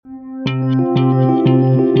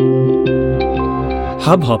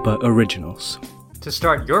Hubhopper Originals. To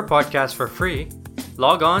start your podcast for free,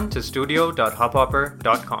 log on to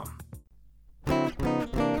studio.hubhopper.com.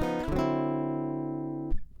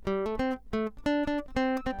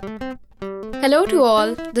 Hello to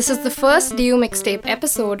all. This is the first DU Mixtape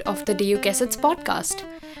episode of the DU Cassettes podcast.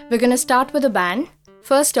 We're going to start with a band.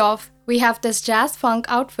 First off, we have this jazz funk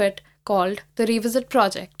outfit called The Revisit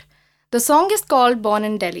Project. The song is called Born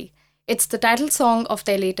in Delhi. It's the title song of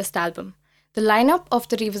their latest album. The lineup of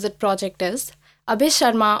The Revisit Project is Abhay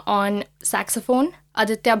Sharma on saxophone,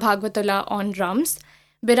 Aditya Bhagwatula on drums,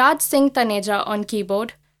 Biraj Singh Taneja on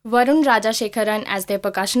keyboard, Varun Rajashekharan as their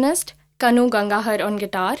percussionist, Kanu Gangahar on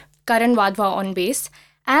guitar, Karan Wadhwa on bass,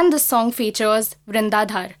 and this song features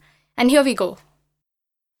Vrindadhar. And here we go.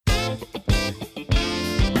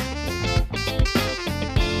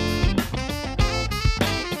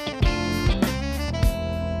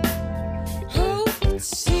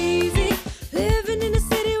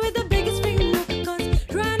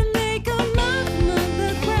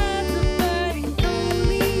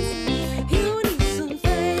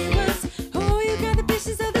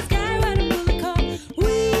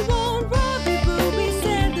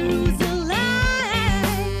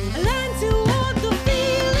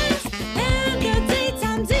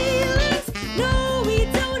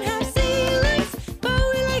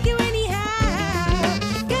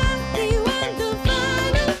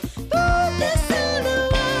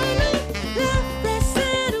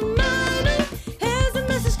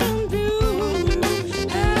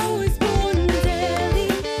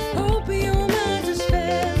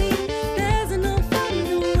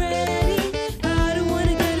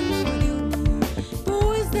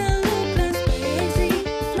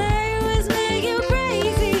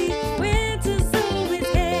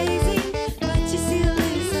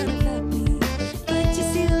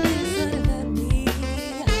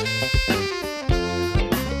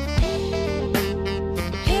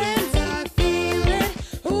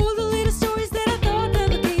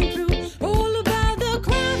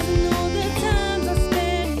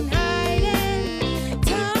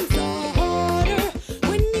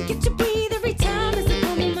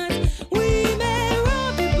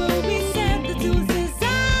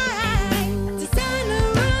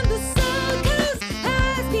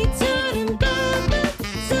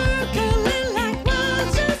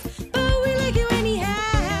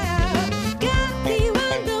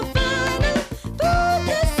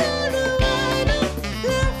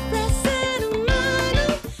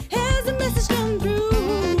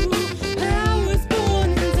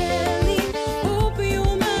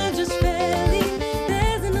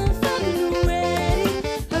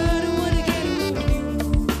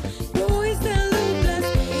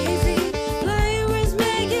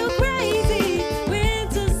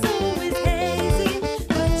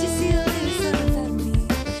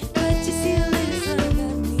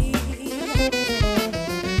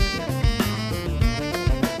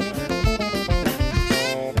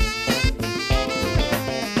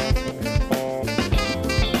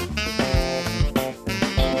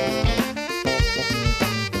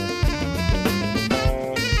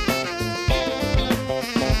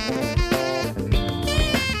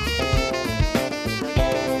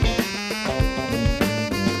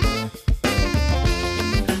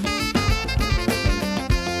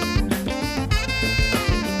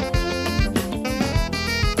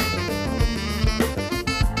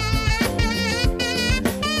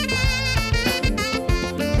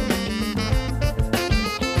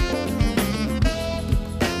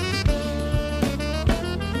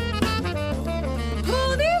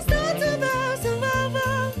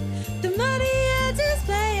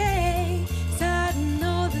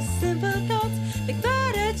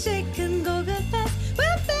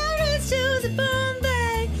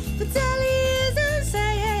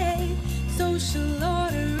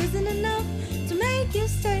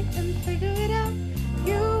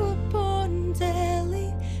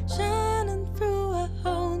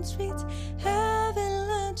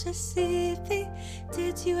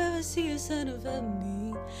 Did you ever see a son of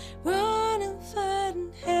me? Running,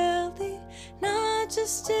 fighting, healthy, not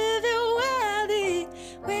just if you're wealthy.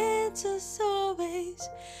 Winter's always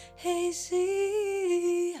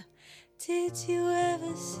hazy. Did you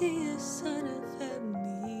ever see a son of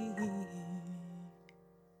me?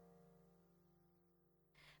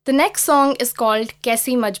 The next song is called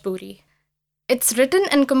Kaisi Majboori. It's written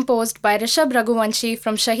and composed by Rishabh Raghuvanshi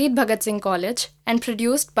from Shahid Bhagat Singh College and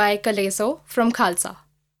produced by Kaleso from Khalsa.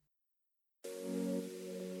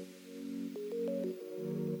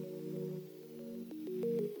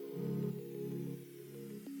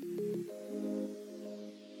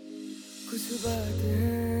 कुछ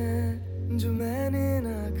बातें जो मैंने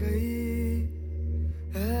ना कही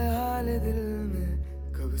है हाल दिल में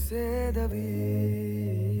कब से दबी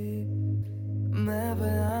मैं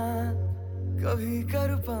बयां कभी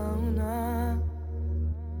कर पाऊं ना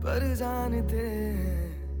पर जानते हैं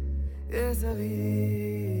ये सभी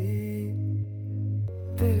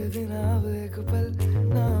तेरे बिना अब एक पल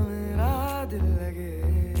ना मेरा दिल लगे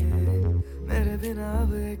मेरे बिना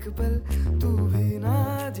अब एक पल तू भी ना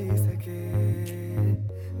जी सके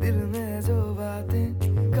दिल में जो बातें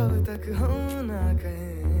कब तक हम ना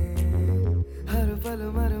कहें हर पल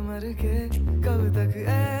मर मर के कब तक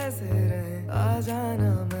ऐसे रहे आ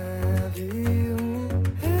जाना मैं भी हूँ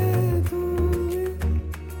है तू भी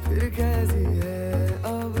फिर कैसी है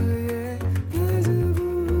अब ये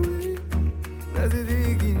मजबूरी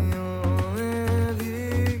नजदीकियों में भी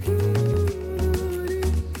क्यों दूरी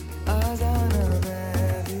आ जाना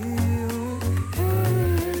मैं भी हूँ है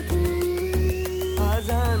तू भी आ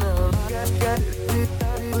जाना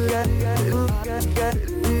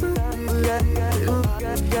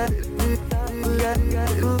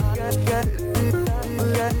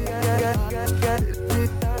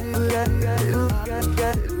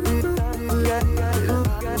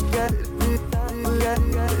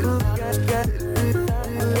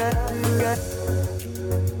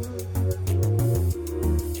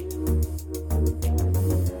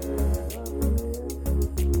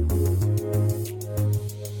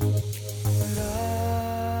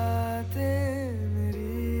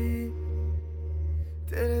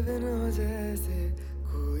तेरे बिन हो जैसे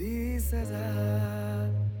कोई सजा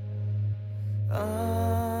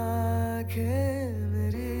आँखें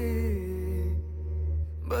मेरी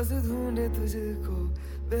बस ढूंढे तुझको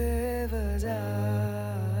बेवजह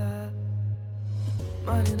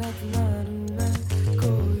माने ना तू मानू मैं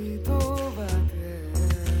कोई तो बात है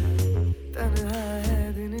तन्हा है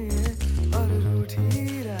दिन ये और रूठी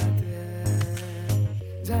रात है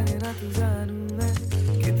जाने ना तू जानू मैं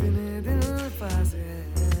कितने दिल पास है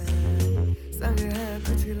संग है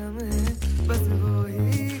कुछ लम्हे बस वो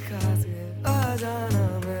ही खास है आ जाना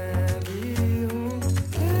मैं भी हूँ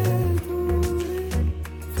है तू भी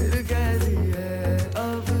फिर कैसी है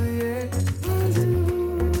अब ये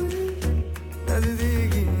मजबूरी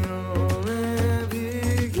नजदीकियों में भी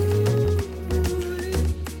क्यों दूरी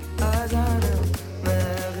आ जाना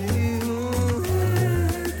मैं भी हूँ है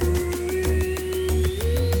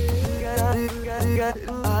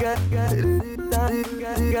तू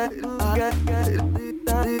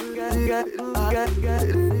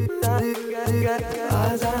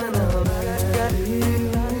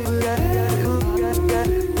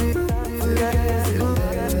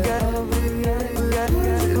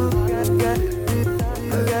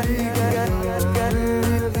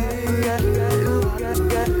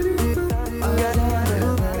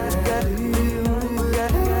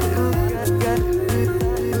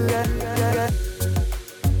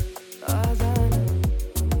आ जाना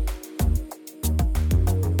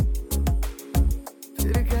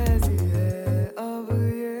फिर कैसी है अब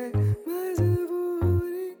ये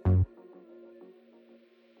मजबूरी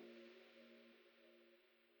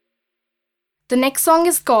The next song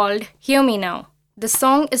is called Hear Me Now. The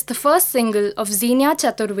song is the first single of Xenia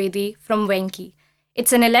Chaturvedi from Venki.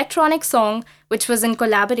 It's an electronic song which was in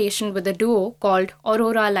collaboration with a duo called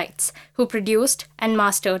Aurora Lights, who produced and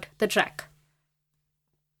mastered the track.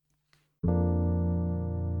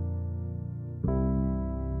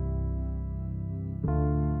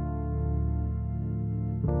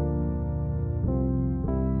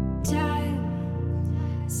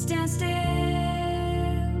 Time stands still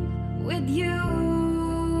with you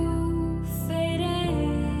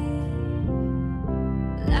fading.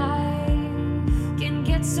 Life can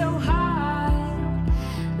get so hard,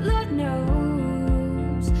 Lord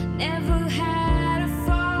knows, never had a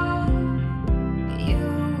fall. You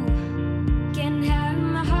can have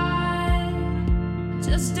my heart,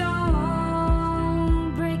 just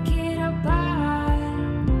don't break it apart.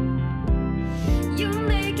 You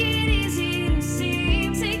make it easy to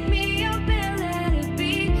see, take me away.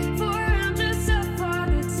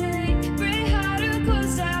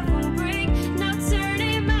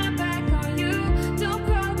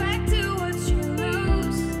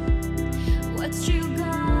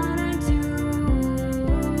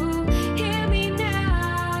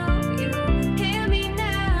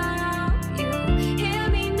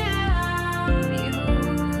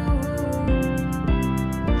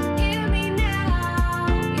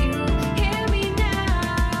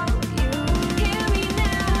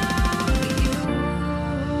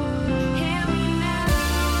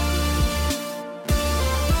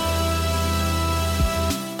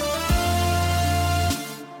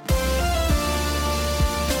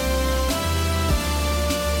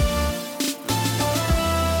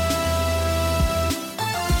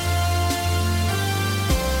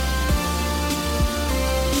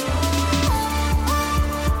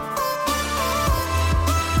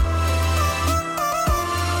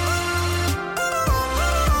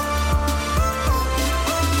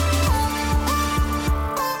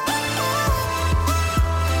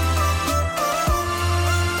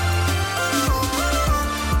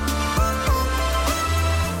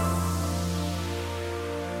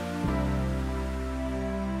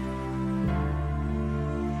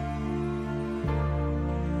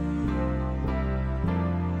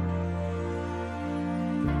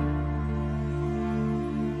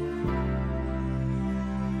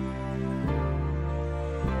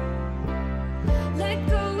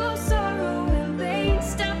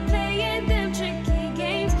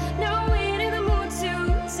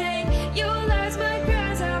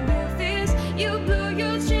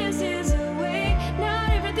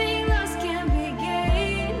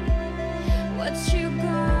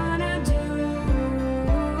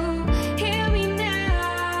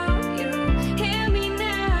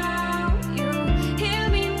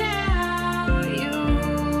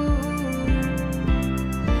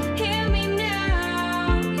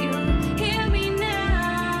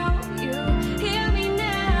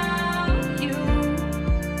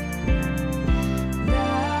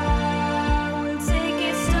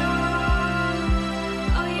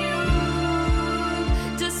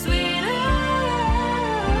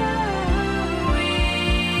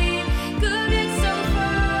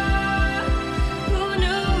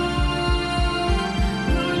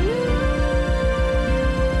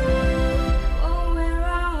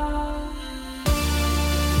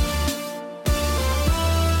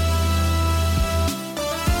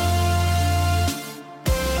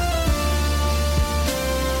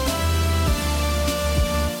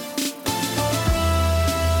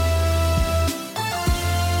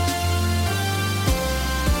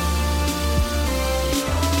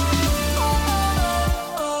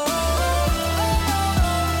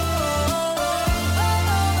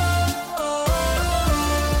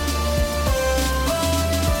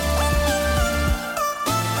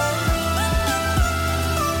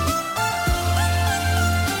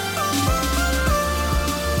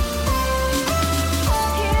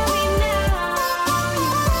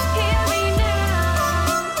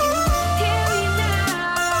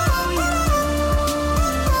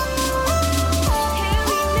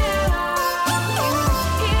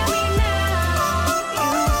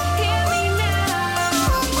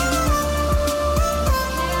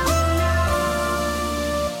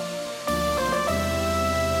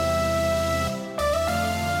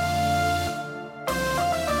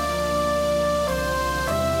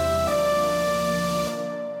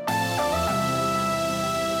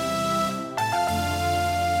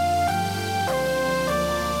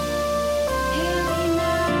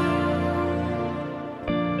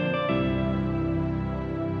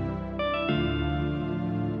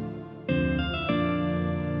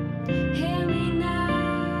 Hear me now.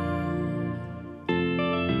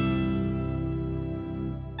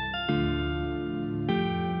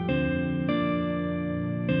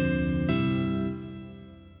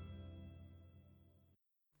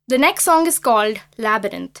 The next song is called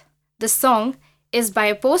Labyrinth. This song is by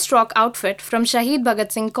a post-rock outfit from Shahid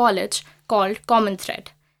Bhagat Singh College called Common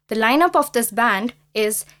Thread. The lineup of this band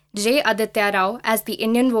is J. Aditya Rao as the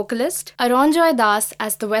Indian vocalist, Aronjoy Das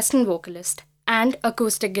as the Western vocalist and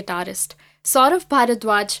acoustic guitarist, Saurav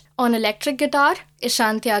Bharadwaj on electric guitar,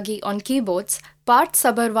 Ishan Tyagi on keyboards, Parth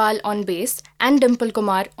Sabharwal on bass, and Dimple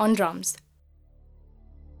Kumar on drums.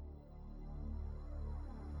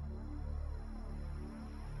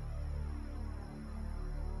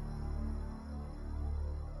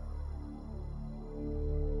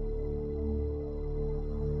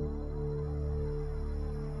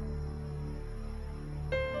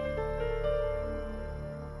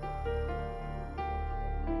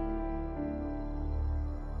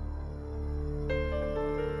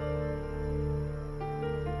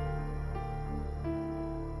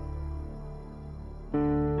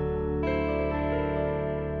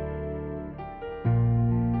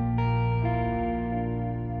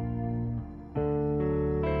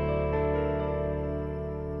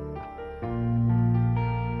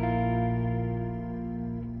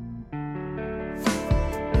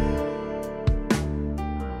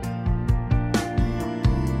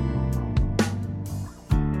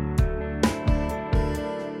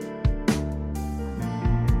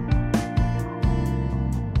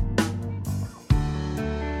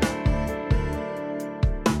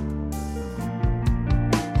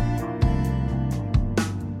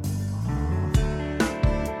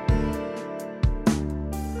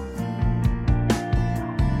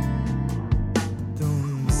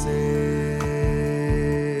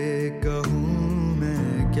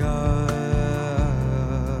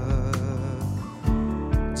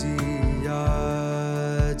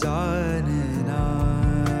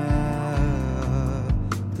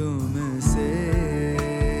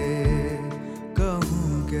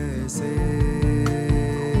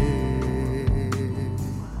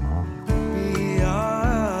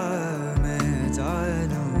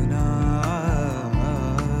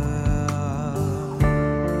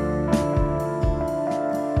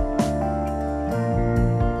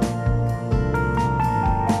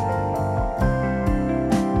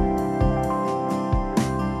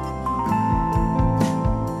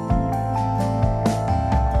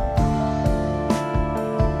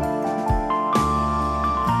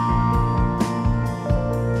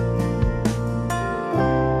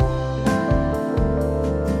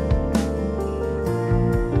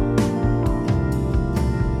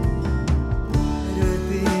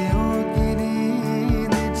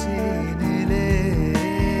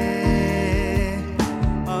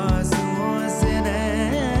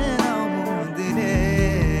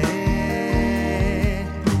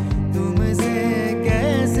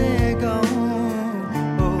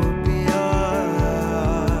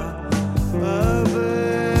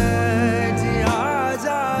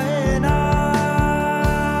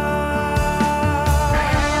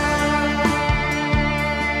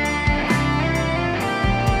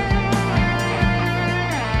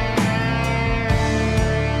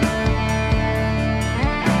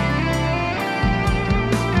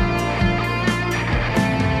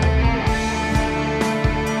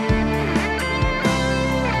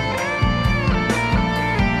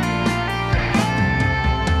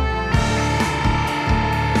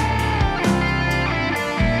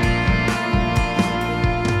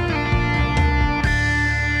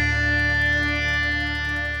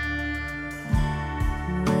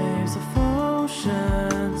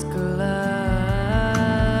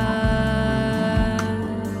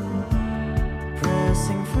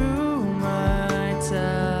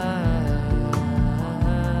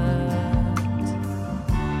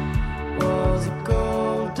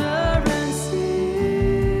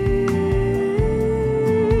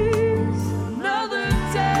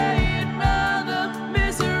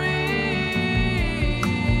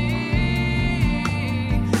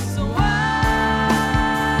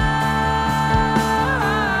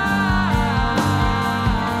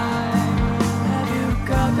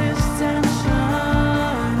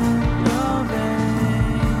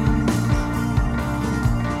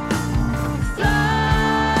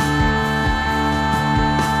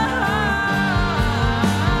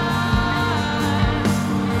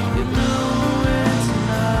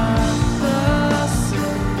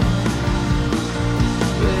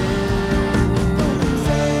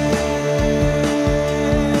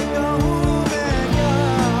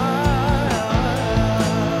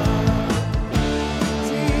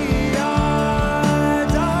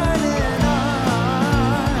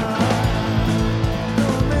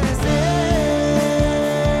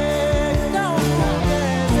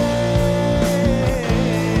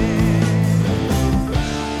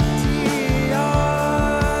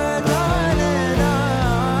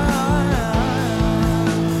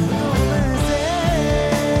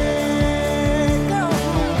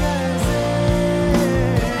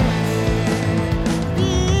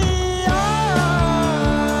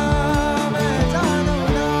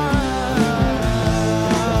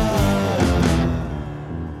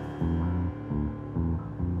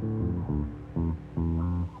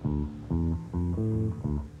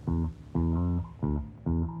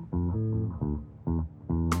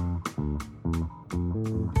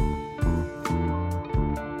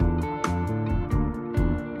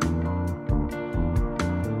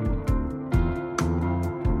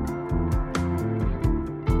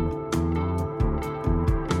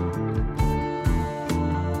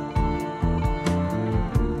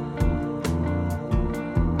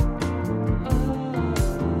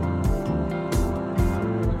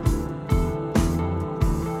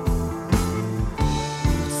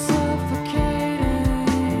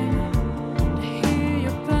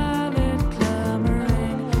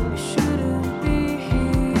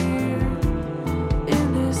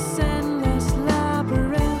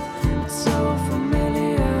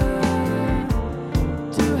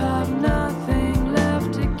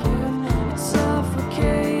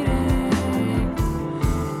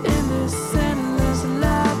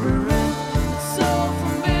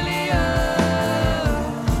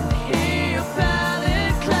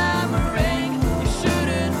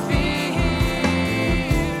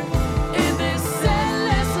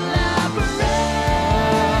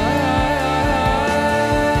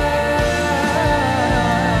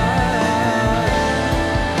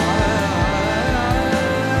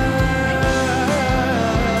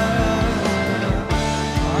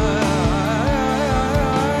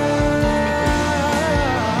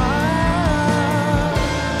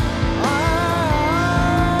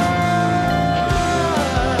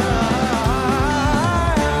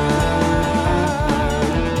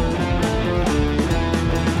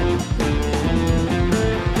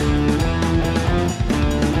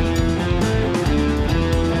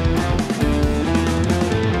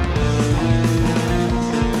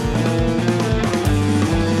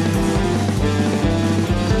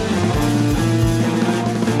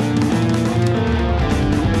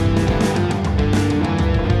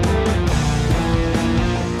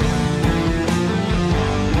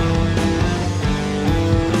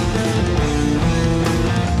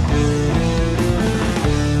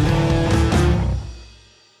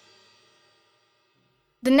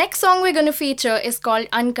 next song we're going to feature is called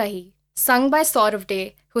Ankahi, sung by Saurav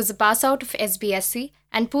Day, who's a pass out of SBSC,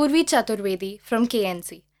 and Purvi Chaturvedi from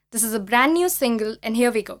KNC. This is a brand new single, and here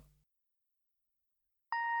we go.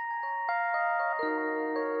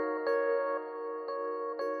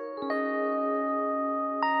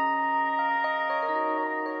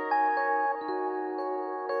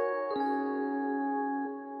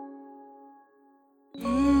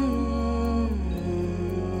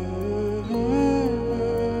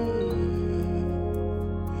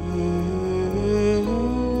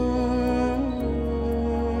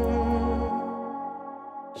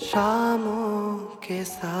 शामों के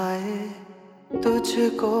साए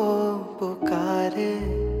तुझको पुकारे,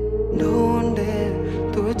 ढूंढे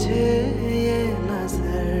तुझे ये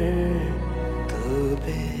नजर, तू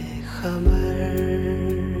बेखबर।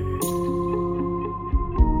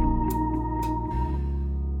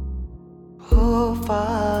 हो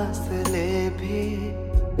फासले भी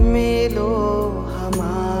मिलो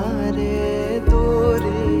हमारे,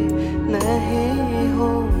 दूरी नहीं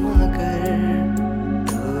हो मगर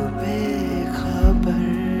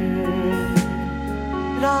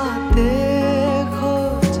रातें खो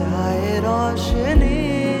जाए रोशनी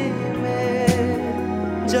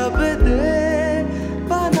में, जब दे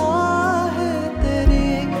बना है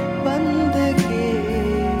तेरी बंदगी,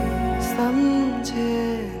 समझे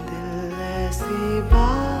दिल ऐसी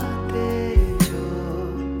बातें जो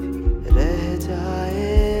रह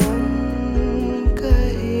जाए अनकही।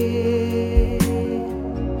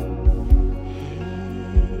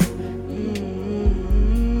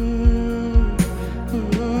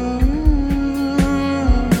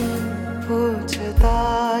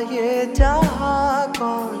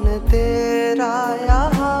 कौन तेरा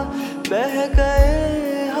यहाँ, बह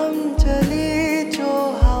गए हम चली जो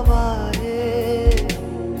हवाएं,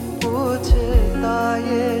 पूछता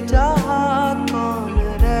ये जहाँ कौन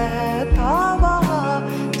रहता वहाँ,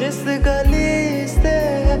 जिस गली से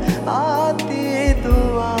आती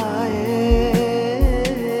दुआएं।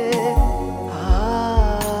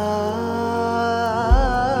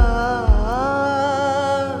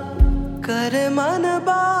 कर मन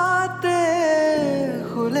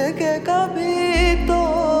खुल के कभी तो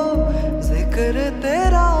जिक्र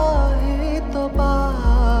तेरा ही तो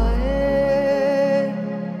पाए।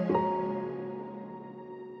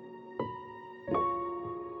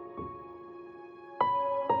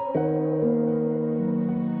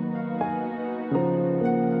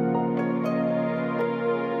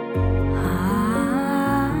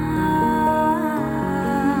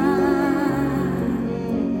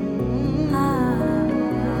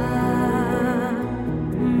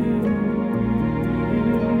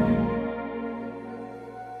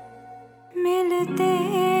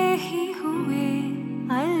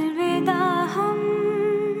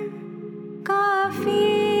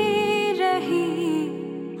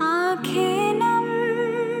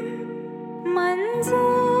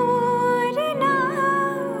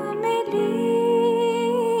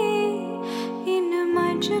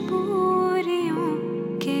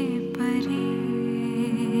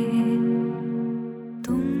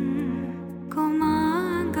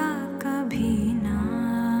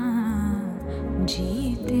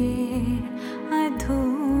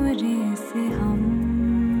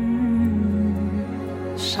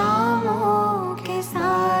 शामों के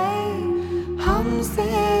साए हमसे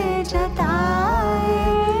जताए,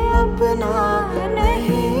 अपना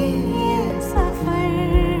नहीं ये सफर,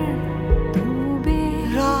 तू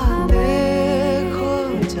रातें खो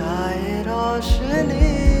जाए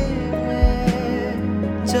रोशनी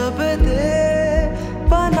में, जब दे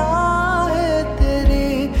बना है तेरी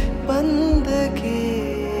बंदगी,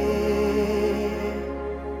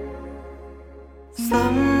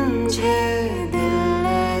 समझे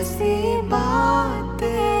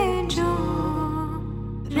बातें जो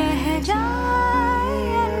रह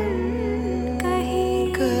जाए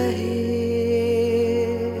कहीं कहीं।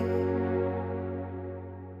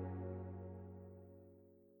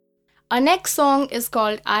 Our next song is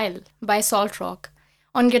called Isle by Salt Rock.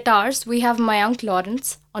 On guitars, we have Mayank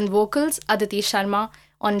Lawrence. On vocals, Aditi Sharma.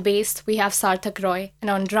 On bass, we have Sarthak Roy. And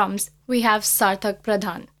on drums, we have Sarthak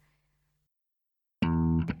Pradhan.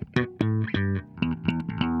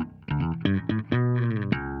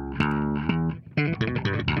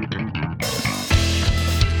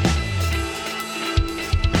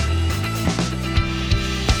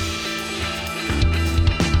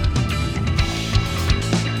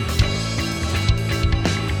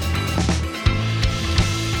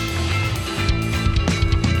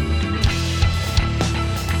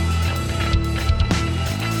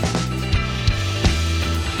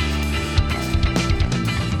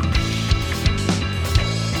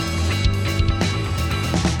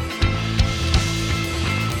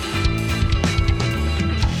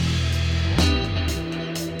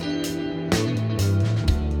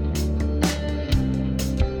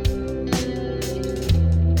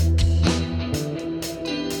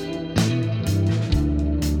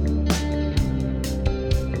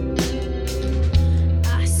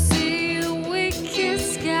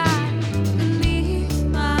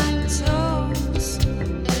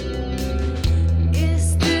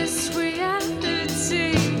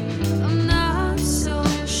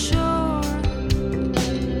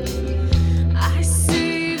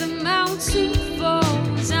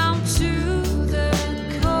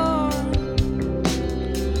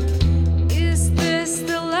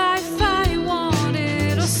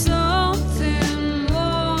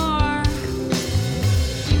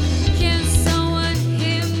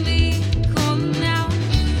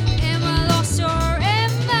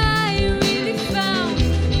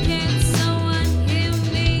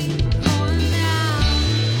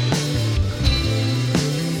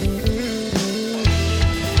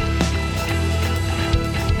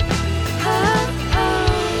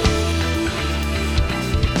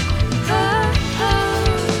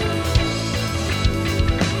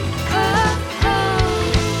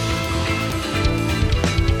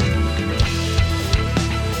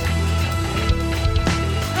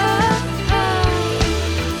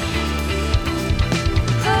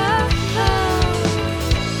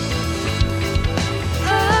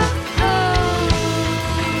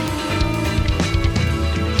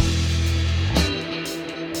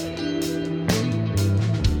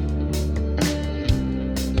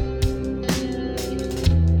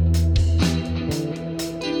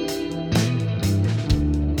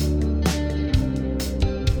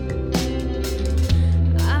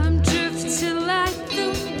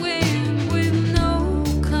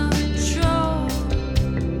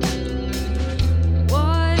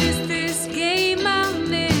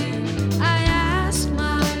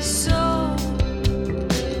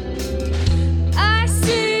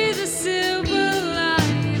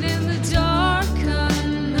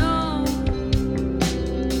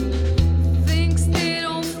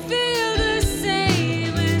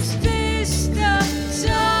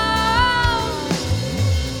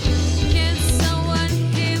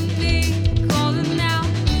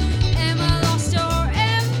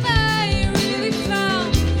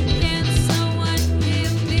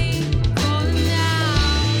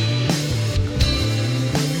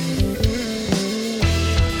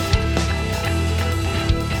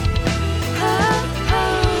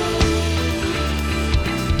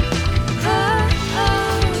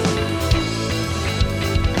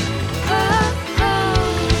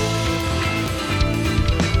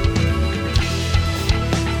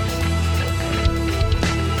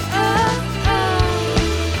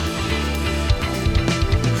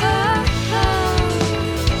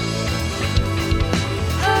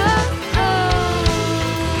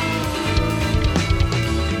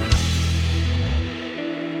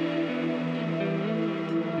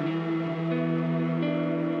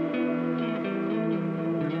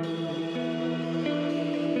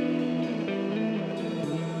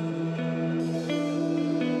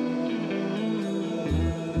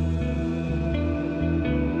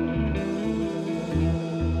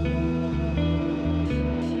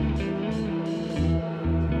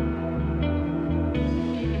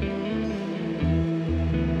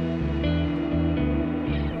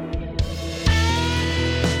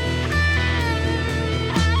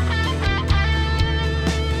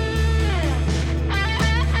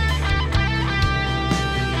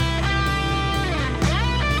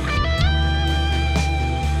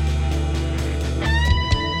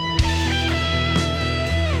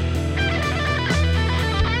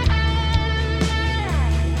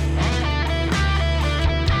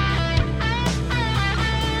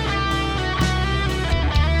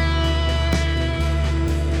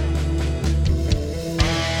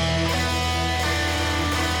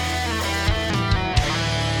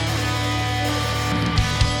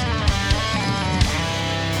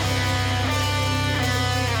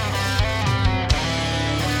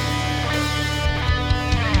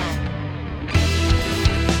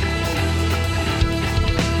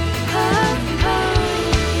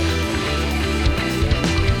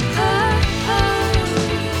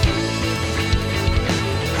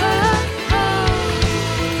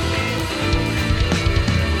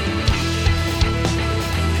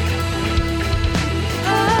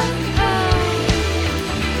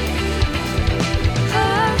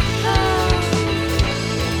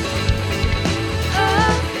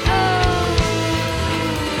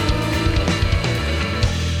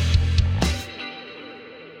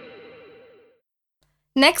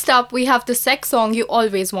 Next up, we have the sex song you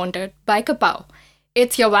always wanted by Kapow.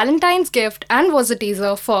 It's your Valentine's gift and was a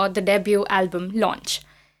teaser for the debut album launch.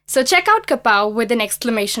 So check out Kapow with an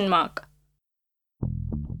exclamation mark.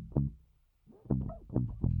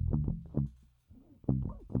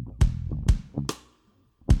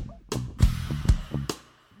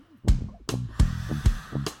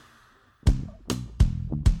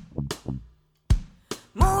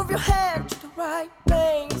 Move your hand to the right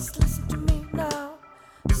place. Listen to me now.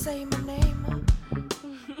 Say my name.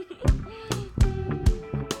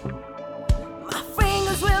 My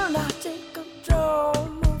fingers will not take control.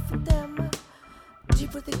 Move for them.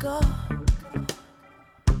 Deeper they go.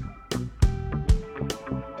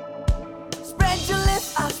 Spread your lips.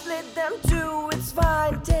 I'll split them too. It's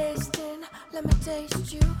fine tasting. Let me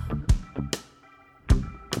taste you.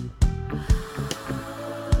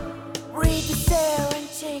 Read the stare and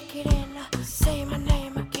take it in. Say my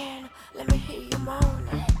name again. Let me hear you moan.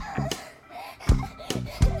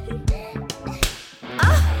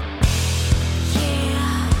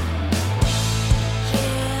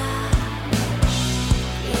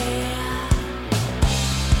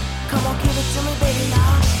 Come on, give it to me, baby,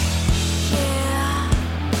 now. Yeah.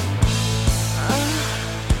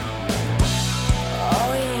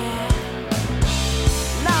 Oh, yeah.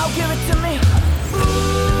 Now give it to me.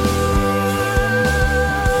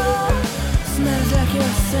 Smells like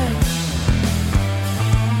your sex.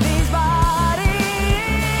 These bodies.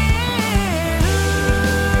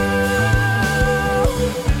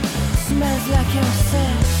 Smells like your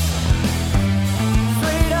sex.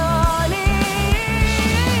 Sweet honey.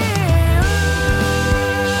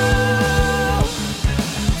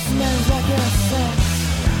 Smells like your sex.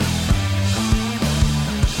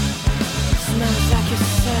 Smells like your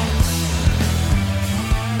sex.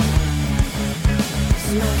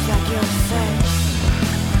 Smells like your sex.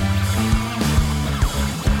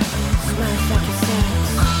 Smells like your sex.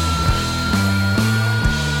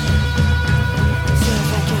 Smells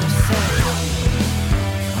like your sex.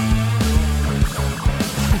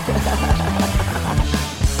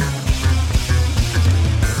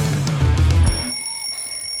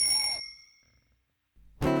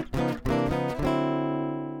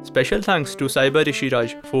 Special thanks to Cyber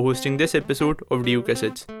Rishiraj for hosting this episode of DU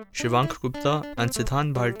Cassettes. Shivank Gupta and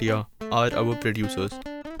Siddhant Bhartiya are our producers.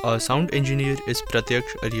 Our sound engineer is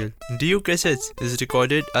Pratyaksh Ariel. DU Cassettes is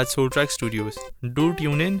recorded at Soultrack Studios. Do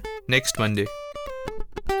tune in next Monday.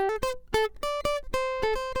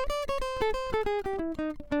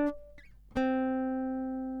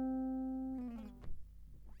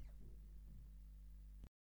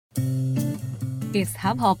 इस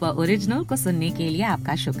hub hopper original को सुनने के लिए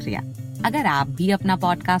आपका शुक्रिया। अगर आप भी अपना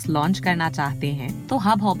पॉडकास्ट लॉन्च करना चाहते हैं तो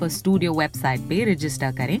हब हॉपर स्टूडियो वेबसाइट पे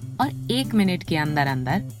रजिस्टर करें और 1 मिनट के अंदर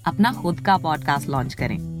अंदर अपना खुद का पॉडकास्ट लॉन्च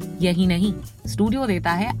करें। यही नहीं, स्टूडियो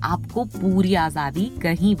देता है आपको पूरी आजादी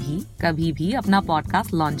कहीं भी कभी भी अपना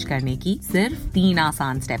पॉडकास्ट लॉन्च करने की सिर्फ 3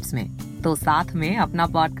 आसान स्टेप्स में। तो साथ में अपना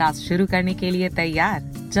पॉडकास्ट शुरू करने के लिए तैयार?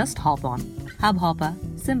 Just hop on hub hopper,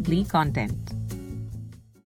 simply content.